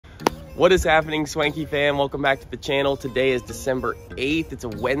What is happening, Swanky fam? Welcome back to the channel. Today is December 8th. It's a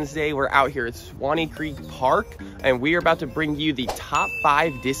Wednesday. We're out here at Swanky Creek Park, and we are about to bring you the top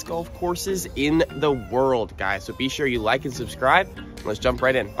 5 disc golf courses in the world, guys. So be sure you like and subscribe. Let's jump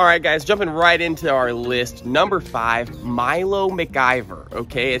right in. All right, guys, jumping right into our list. Number 5, Milo McIver.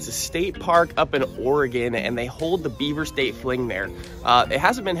 Okay, it's a state park up in Oregon, and they hold the Beaver State Fling there. It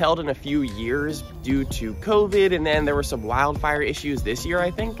hasn't been held in a few years due to COVID, and then there were some wildfire issues this year,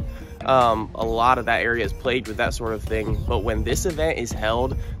 I think. A lot of that area is plagued with that sort of thing, but when this event is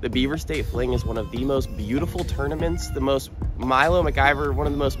held, the Beaver State Fling is one of the most beautiful tournaments. Milo McIver, one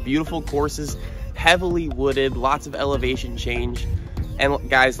of the most beautiful courses, heavily wooded, lots of elevation change.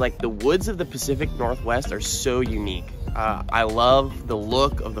 And guys, like, the woods of the Pacific Northwest are so unique. I love the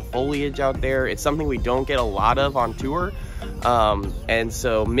look of the foliage out there. It's something we don't get a lot of on tour. And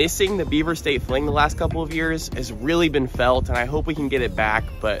so missing the Beaver State Fling the last couple of years has really been felt, and I hope we can get it back.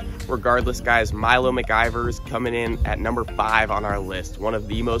 But regardless, guys, Milo McIver's coming in at number 5 on our list, one of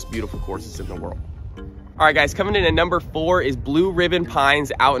the most beautiful courses in the world. All right, guys, coming in at number 4 is Blue Ribbon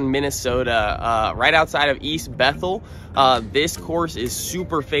Pines out in Minnesota, right outside of East Bethel. This course is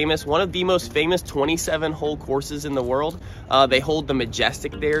super famous, one of the most famous 27-hole courses in the world. They hold the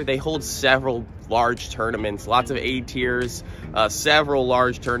Majestic there. They hold several large tournaments, lots of A tiers, several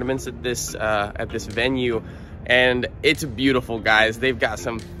large tournaments at this venue. And it's beautiful, guys. They've got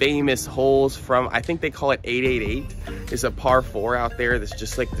some famous holes from, I think they call it 888. It's a par 4 out there that's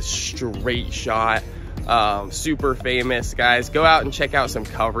just like the straight shot. Super famous, guys. Go out and check out some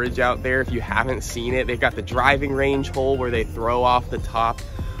coverage out there if you haven't seen it. They've got the driving range hole where they throw off the top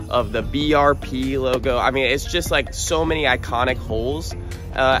of the BRP logo. I mean, it's just like so many iconic holes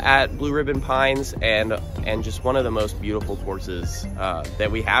at Blue Ribbon Pines, and just one of the most beautiful courses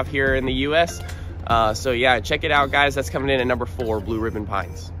that we have here in the US. So yeah, check it out, guys. That's coming in at number 4, Blue Ribbon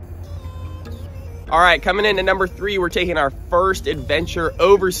Pines. All right, coming in at number 3, we're taking our first adventure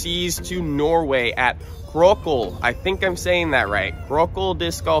overseas to Norway at Krokel. I think I'm saying that right. Krokel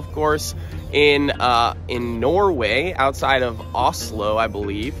Disc Golf Course in Norway, outside of Oslo, I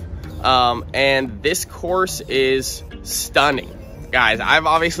believe. And this course is stunning. Guys, I've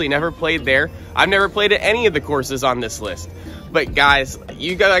obviously never played there. I've never played at any of the courses on this list. But guys,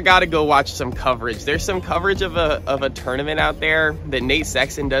 you gotta go watch some coverage. There's some coverage of a tournament out there that Nate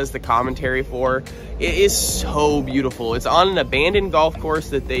Sexton does the commentary for. It is so beautiful. It's on an abandoned golf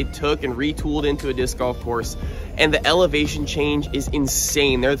course that they took and retooled into a disc golf course, and the elevation change is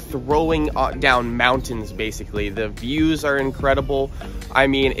insane. They're throwing down mountains, basically. The views are incredible. I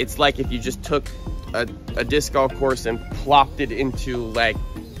mean, it's like if you just took a disc golf course and plopped it into like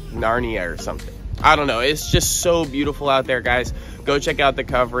Narnia or something. I don't know, it's just so beautiful out there, guys. Go check out the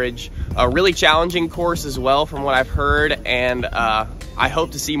coverage. A really challenging course as well, from what I've heard, and I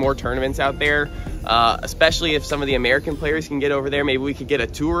hope to see more tournaments out there, especially if some of the American players can get over there. Maybe we could get a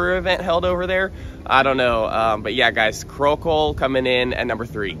tour event held over there. I don't know, but yeah, guys, Krokel coming in at number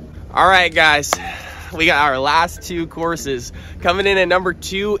 3. All right, guys, we got our last 2 courses. Coming in at number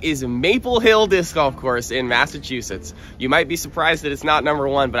 2 is Maple Hill Disc Golf Course in Massachusetts. You might be surprised that it's not number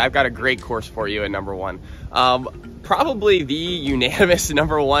 1, but I've got a great course for you at number 1. Probably the unanimous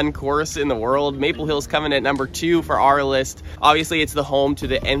number 1 course in the world. Maple Hill's coming at number 2 for our list. Obviously, it's the home to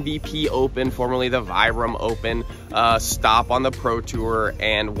the MVP Open, formerly the Vyram Open, stop on the Pro Tour,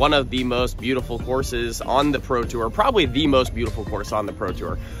 and one of the most beautiful courses on the Pro Tour, probably the most beautiful course on the Pro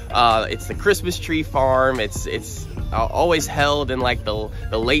Tour. It's the Christmas tree farm. It's always held in like the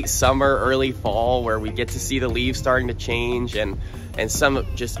late summer, early fall, where we get to see the leaves starting to change, and some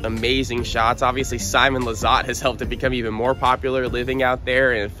just amazing shots. Obviously, Simon Lizotte has helped it become even more popular, living out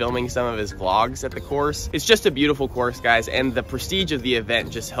there and filming some of his vlogs at the course. It's just a beautiful course, guys, and the prestige of the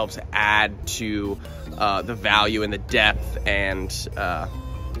event just helps add to the value and the depth and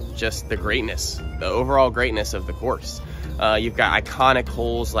just the greatness, the overall greatness of the course. You've got iconic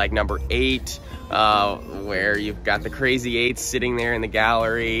holes like number 8, where you've got the Crazy 8s sitting there in the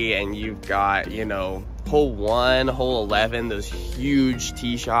gallery, and you've got, you know, hole 1, hole 11, those huge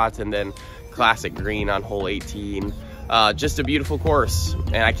tee shots, and then classic green on hole 18. Just a beautiful course,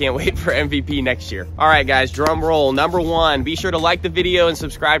 and I can't wait for MVP next year. All right, guys, drum roll. Number 1, be sure to like the video and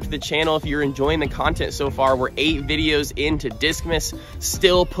subscribe to the channel if you're enjoying the content so far. We're 8 videos into Discmas,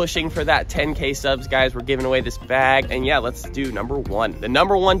 still pushing for that 10K subs, guys. We're giving away this bag, and yeah, let's do number 1. The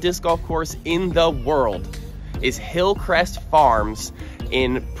number 1 disc golf course in the world is Hillcrest Farms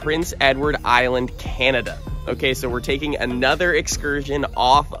in Prince Edward Island, Canada. Okay, so we're taking another excursion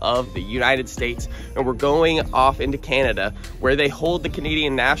off of the United States and we're going off into Canada where they hold the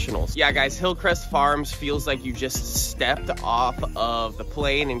Canadian Nationals. Yeah guys, Hillcrest Farms feels like you just stepped off of the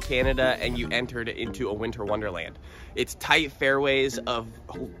plane in Canada and you entered into a winter wonderland. It's tight fairways of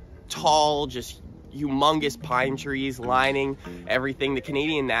tall, just humongous pine trees lining everything. The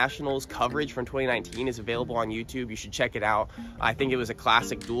Canadian Nationals coverage from 2019 is available on YouTube. You should check it out. I think it was a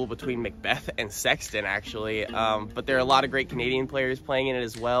classic duel between Macbeth and Sexton, actually. But there are a lot of great Canadian players playing in it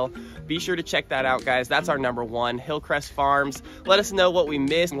as well. Be sure to check that out, guys. That's our number one, Hillcrest Farms. Let us know what we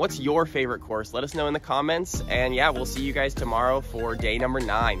missed. What's your favorite course? Let us know in the comments. And yeah, we'll see you guys tomorrow for day number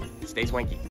 9. Stay swanky.